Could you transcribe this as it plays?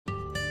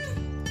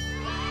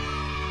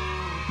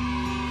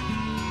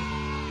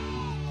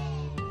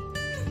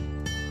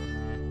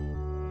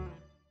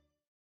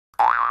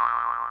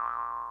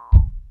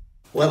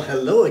Well,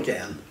 hello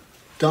again.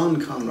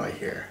 Don Conroy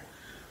here.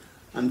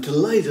 I'm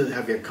delighted to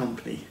have your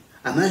company.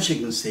 And as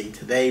you can see,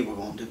 today we're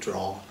going to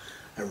draw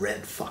a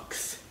red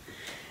fox.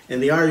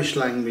 In the Irish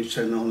language,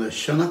 they're known as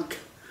Shunnock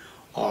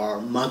or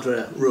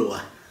Madra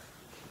Rua.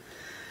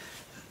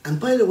 And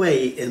by the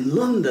way, in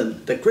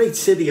London, the great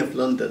city of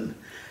London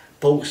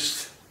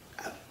boasts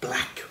a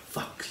black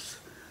fox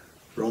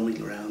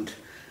roaming around.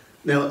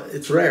 Now,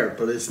 it's rare,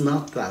 but it's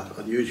not that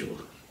unusual.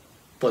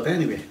 But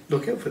anyway,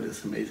 look out for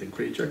this amazing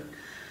creature.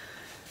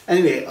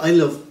 Anyway, I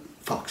love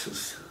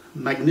foxes,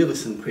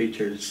 magnificent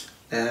creatures,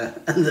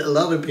 and a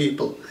lot of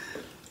people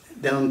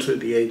down through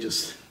the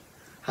ages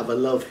have a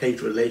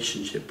love-hate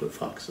relationship with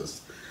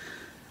foxes.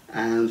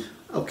 And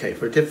okay,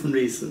 for different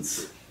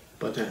reasons,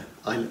 but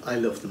I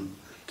love them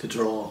to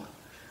draw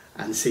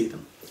and see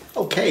them.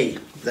 Okay,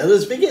 let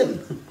us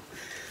begin.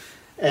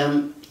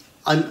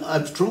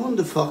 I've drawn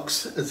the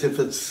fox as if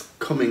it's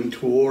coming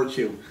towards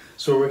you.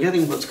 So we're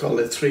getting what's called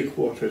a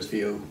 3/4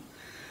 view.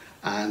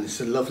 And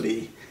it's a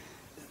lovely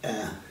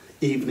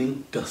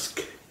evening,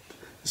 dusk.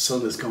 The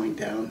sun is going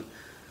down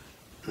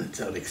and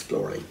it's out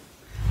exploring.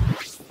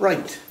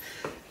 Right,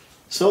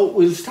 so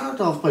we'll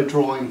start off by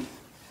drawing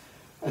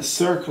a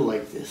circle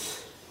like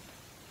this.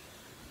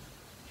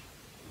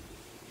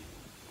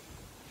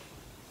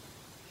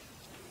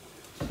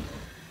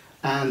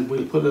 And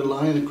we'll put a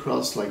line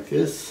across like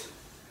this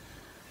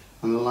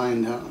and a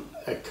line down,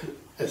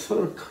 a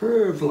sort of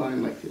curved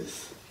line like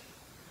this.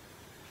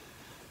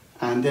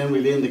 And then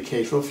we'll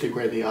indicate roughly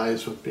where the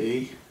eyes would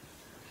be,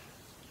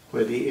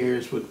 where the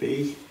ears would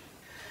be,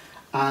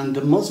 and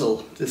the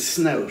muzzle, the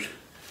snout.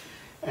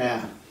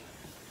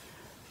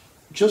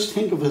 Just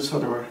think of a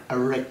sort of a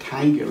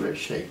rectangular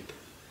shape.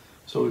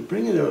 So we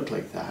bring it out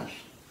like that,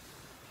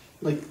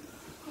 like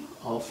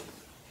off.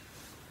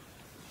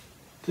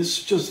 This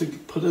is just to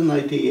put an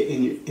idea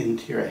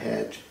into your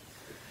head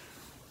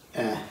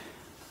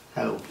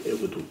how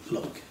it would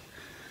look.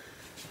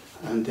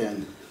 And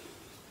then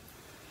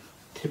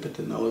tip at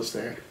the nose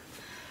there.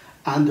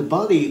 And the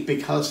body,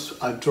 because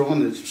I've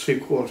drawn it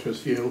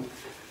 3/4 view,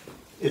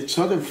 it's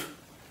sort of,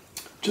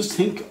 just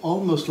think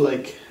almost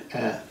like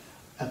a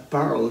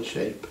barrel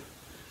shape.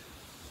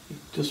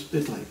 Just a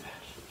bit like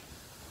that.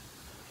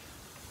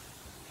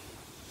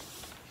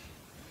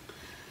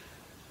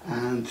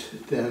 And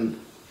then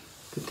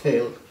the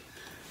tail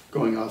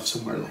going off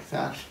somewhere like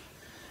that.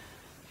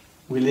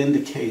 We'll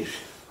indicate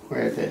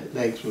where the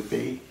legs would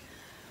be.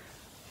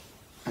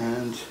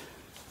 And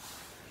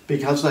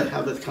because I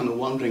have it kind of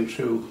wandering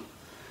through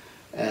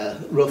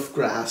rough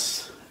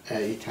grass,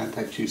 you can't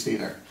actually see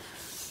their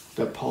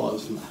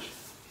paws and that.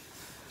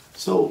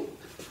 So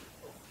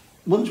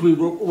once we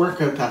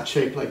work out that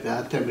shape like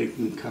that, then we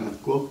can kind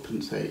of go up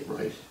and say,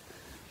 right,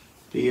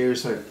 the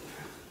ears are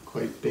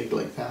quite big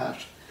like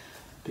that.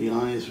 The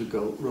eyes would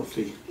go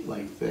roughly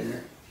like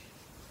there.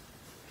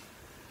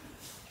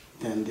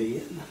 Then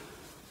the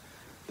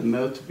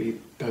mouth would be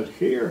about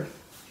here.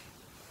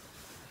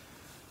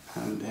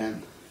 And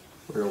then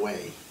we're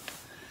away.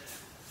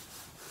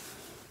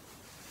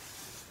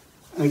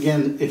 And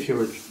again, if you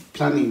were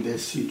planning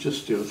this, you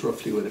just do it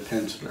roughly with a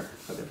pencil or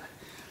whatever.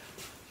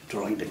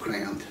 Drawing the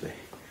crayon today,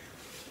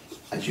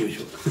 as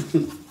usual.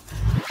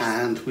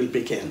 And we'll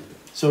begin.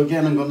 So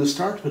again, I'm going to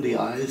start with the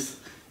eyes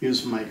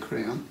using my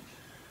crayon,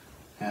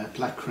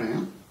 black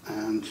crayon,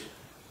 and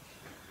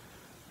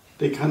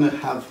they kind of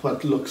have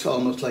what looks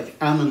almost like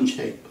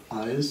almond-shaped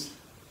eyes.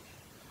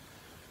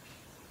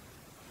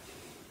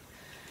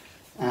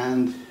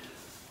 And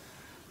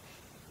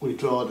we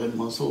draw the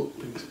muzzle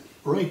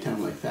right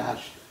down like that,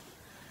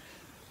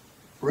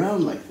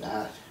 round like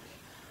that,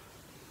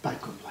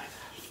 back up like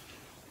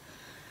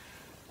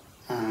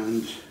that.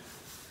 And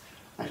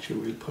actually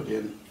we'll put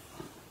in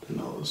the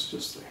nose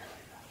just there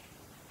like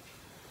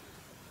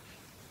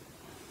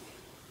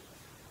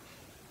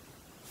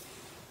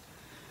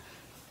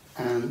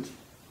that. And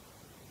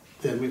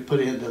then we put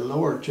in the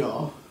lower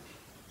jaw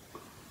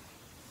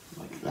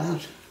like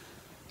that.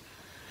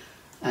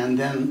 And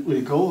then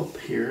we'll go up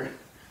here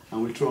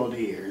and we'll draw the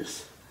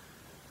ears.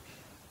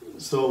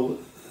 So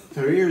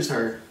their ears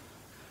are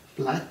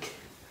black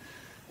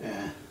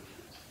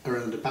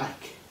around the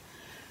back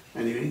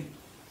anyway,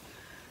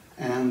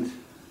 and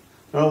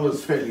they're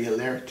always fairly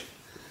alert.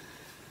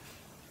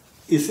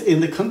 In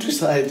the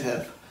countryside,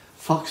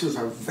 foxes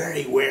are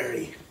very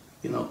wary,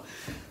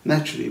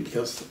 naturally,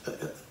 because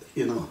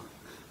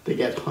they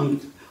get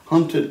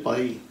hunted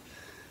by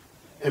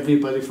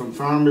everybody from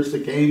farmers to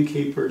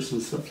gamekeepers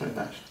and stuff like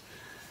that.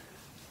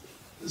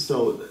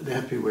 So they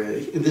have to be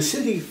wary. In the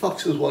city,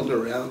 foxes wander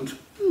around.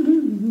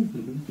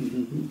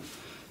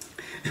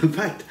 In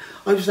fact,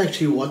 I was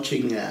actually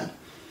watching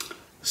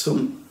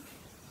some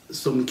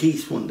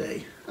geese one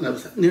day, and I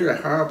was near a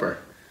harbour,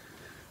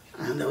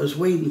 and I was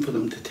waiting for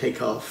them to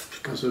take off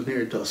because it was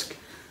near dusk.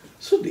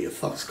 Suddenly a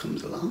fox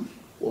comes along,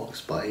 walks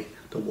by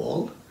the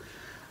wall,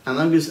 and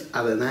I was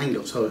at an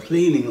angle, so I was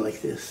leaning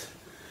like this.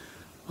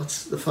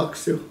 What's the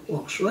fox do?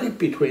 Walks right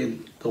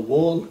between the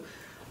wall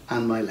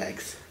and my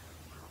legs.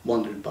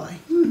 Wandered by.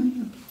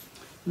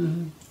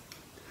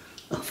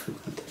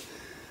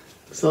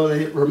 So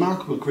they're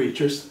remarkable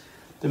creatures.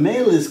 The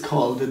male is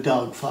called the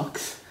dog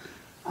fox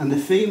and the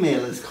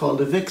female is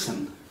called a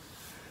vixen.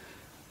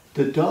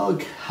 The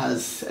dog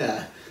has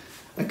a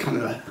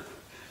kind of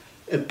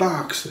it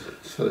barks,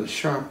 sort of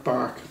sharp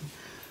bark,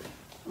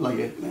 like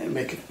it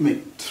make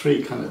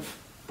three kind of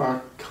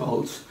bark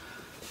calls.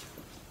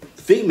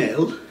 The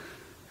female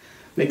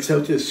makes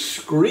out this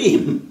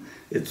scream.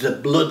 It's a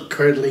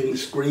blood-curdling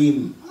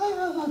scream,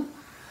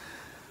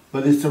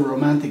 but it's a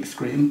romantic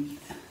scream.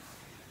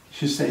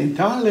 She's saying,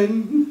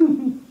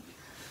 "Darling,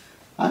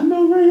 I'm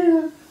over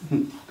here,"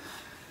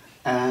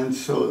 and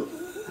so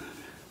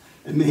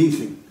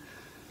amazing.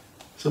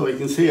 So you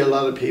can see a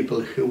lot of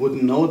people who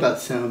wouldn't know that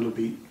sound would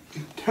be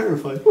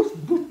terrified.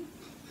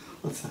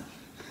 What's that?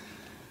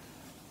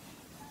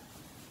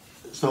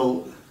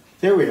 So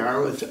there we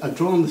are. I've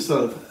drawn the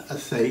sort of, I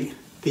say,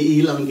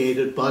 the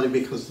elongated body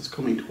because it's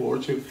coming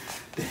towards you.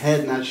 The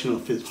head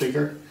naturally is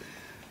bigger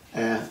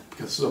because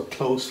it's up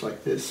close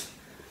like this.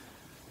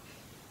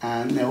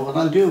 And now what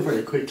I'll do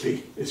very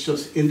quickly is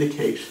just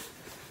indicate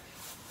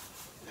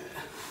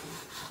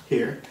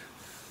here,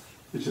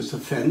 which is a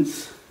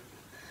fence.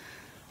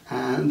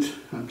 And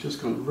I'm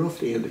just going to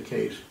roughly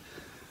indicate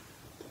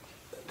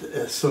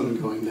the sun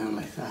going down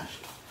like that.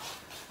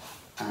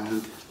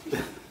 And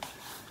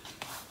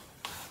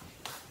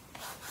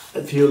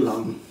a few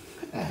long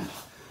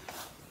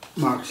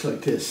marks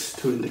like this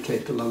to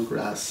indicate the long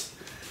grass.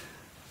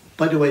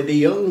 By the way, the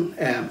young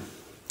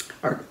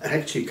are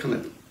actually kind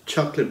of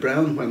chocolate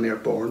brown when they're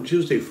born,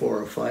 usually 4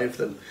 or 5 of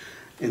them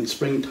in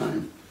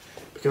springtime,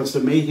 because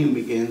the mating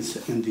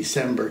begins in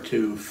December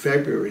to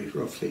February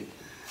roughly.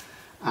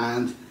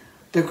 And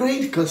they're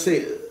great because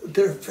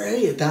they're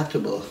very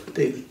adaptable.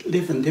 They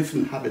live in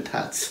different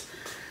habitats.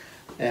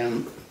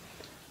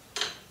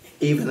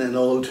 Even an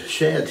old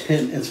shed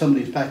in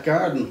somebody's back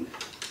garden,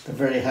 they're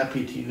very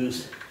happy to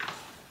use,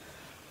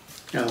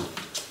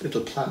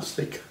 little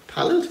plastic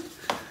pallet.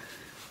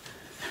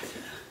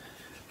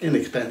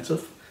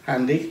 Inexpensive,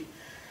 handy.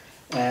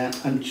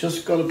 I'm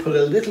just going to put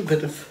a little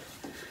bit of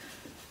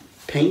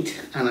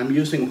paint, and I'm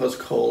using what's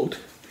called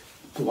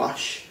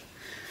gouache.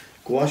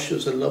 Gouache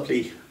is a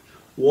lovely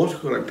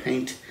watercolor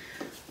paint,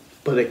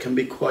 but it can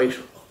be quite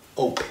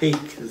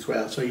opaque as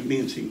well, so it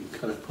means you can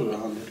kind of put it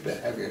on a little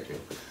bit heavier too.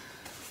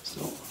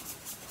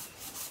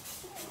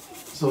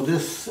 So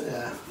this,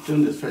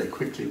 doing this very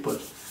quickly,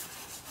 but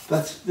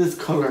this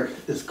colour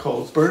is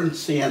called burnt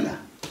sienna.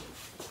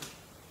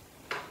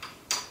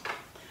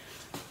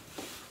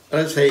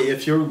 I'd say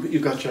if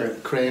you've got your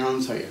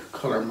crayons or your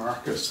colour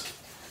markers,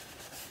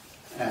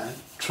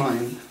 try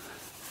and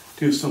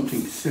do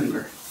something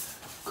similar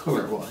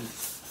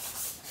colour-wise.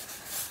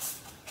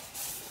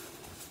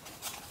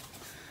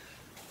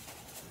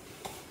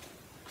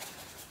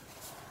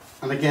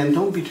 And again,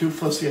 don't be too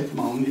fussy at the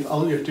moment.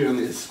 All you're doing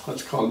is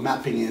what's called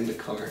mapping in the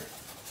colour.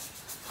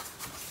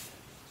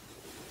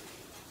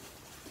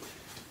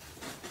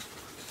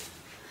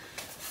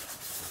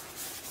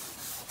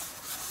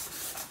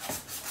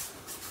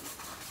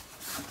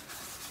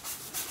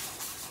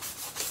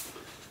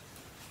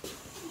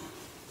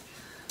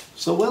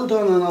 So well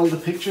done on all the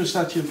pictures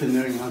that you've been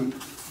doing. I'm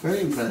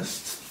very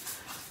impressed.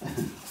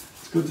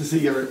 It's good to see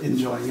you're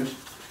enjoying it.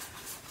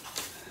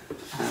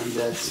 And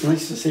it's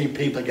nice to see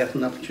people get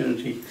an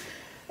opportunity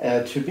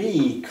to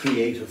be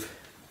creative,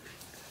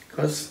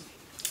 because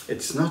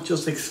it's not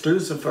just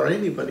exclusive for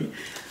anybody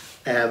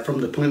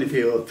from the point of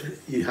view of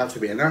you have to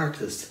be an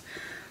artist,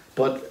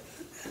 but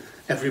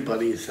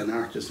everybody is an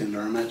artist in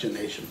their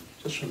imagination.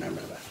 Just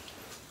remember that.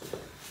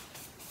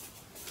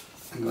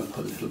 I'm going to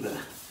put a little bit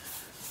of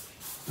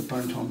the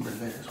burnt umber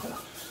there as well.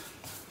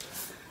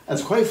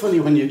 It's quite funny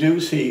when you do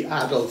see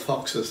adult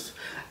foxes.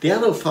 The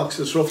adult fox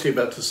is roughly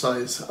about the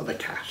size of a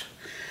cat.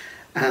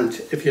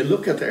 And if you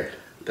look at their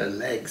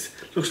legs,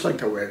 it looks like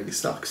they're wearing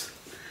socks.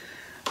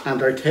 And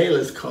their tail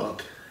is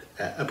called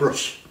a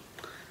brush.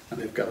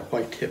 And they've got a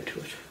white tip to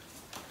it.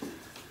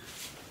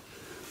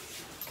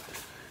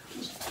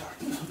 Just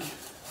darken it up.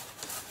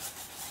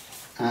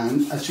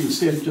 And as you can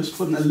see, I'm just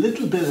putting a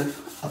little bit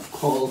of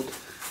called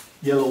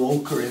yellow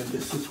ochre in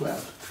this as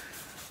well.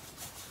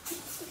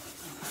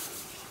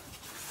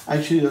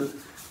 Actually,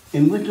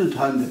 in winter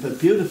time, they have a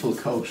beautiful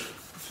coat.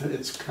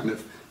 It's kind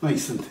of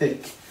nice and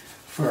thick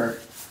fur,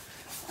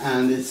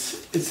 and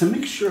it's a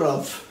mixture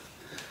of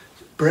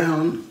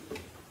brown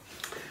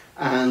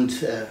and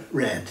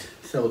red.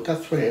 So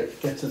that's where it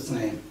gets its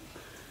name.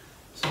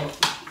 So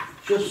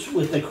just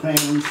with the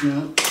crayons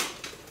now,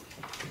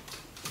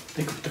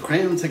 pick up the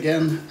crayons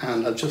again,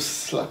 and I'll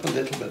just slap a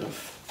little bit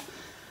of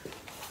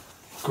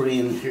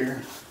green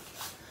here.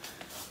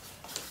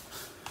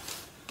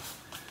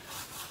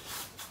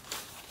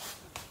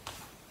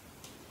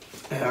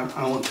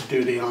 I want to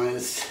do the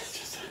eyes.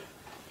 Just,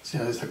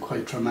 the eyes are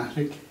quite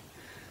dramatic.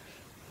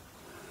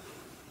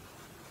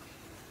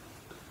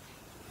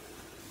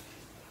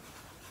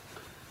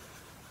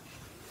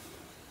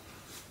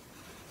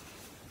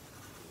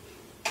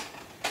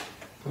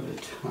 Put a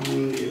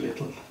tiny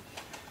little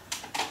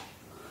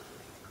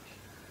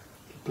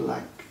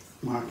black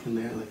marking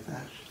there like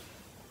that.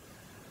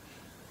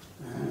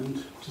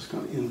 And just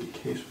going to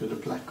indicate a bit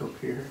of black up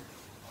here.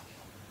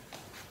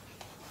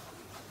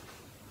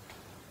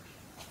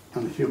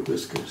 And a few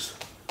whiskers.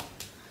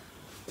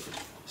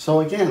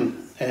 So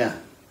again,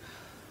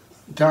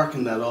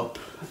 darken that up.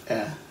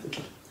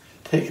 It'll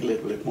take a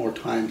little bit more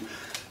time,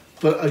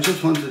 but I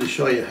just wanted to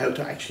show you how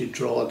to actually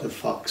draw the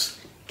fox,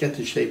 get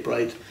the shape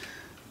right.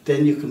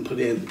 Then you can put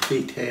in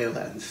detail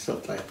and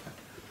stuff like that.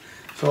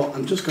 So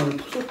I'm just going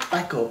to put it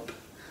back up,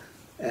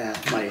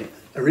 my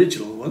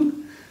original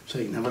one, so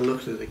you can have a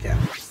look at it again.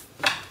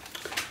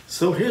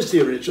 So here's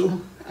the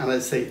original, and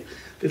I'd say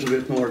a little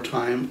bit more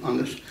time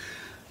on it,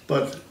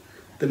 but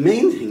the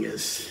main thing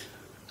is,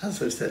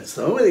 as I've said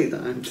so many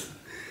times,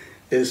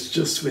 is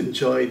just to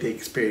enjoy the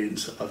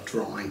experience of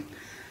drawing,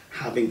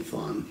 having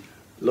fun.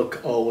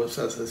 Look always,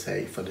 as I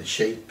say, for the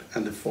shape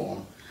and the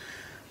form,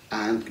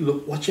 and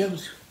look, watch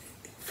out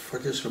for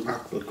this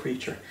remarkable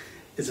creature.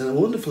 Isn't it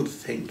wonderful to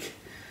think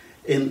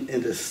in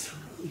this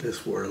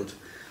world,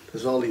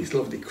 there's all these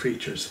lovely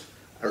creatures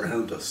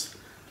around us.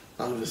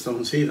 A lot of us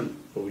don't see them,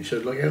 but we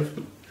should look out for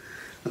them.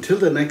 Until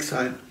the next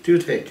time, do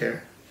take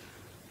care.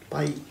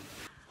 Bye.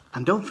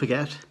 And don't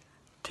forget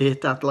to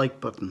hit that like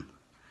button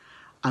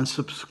and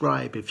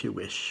subscribe if you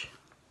wish.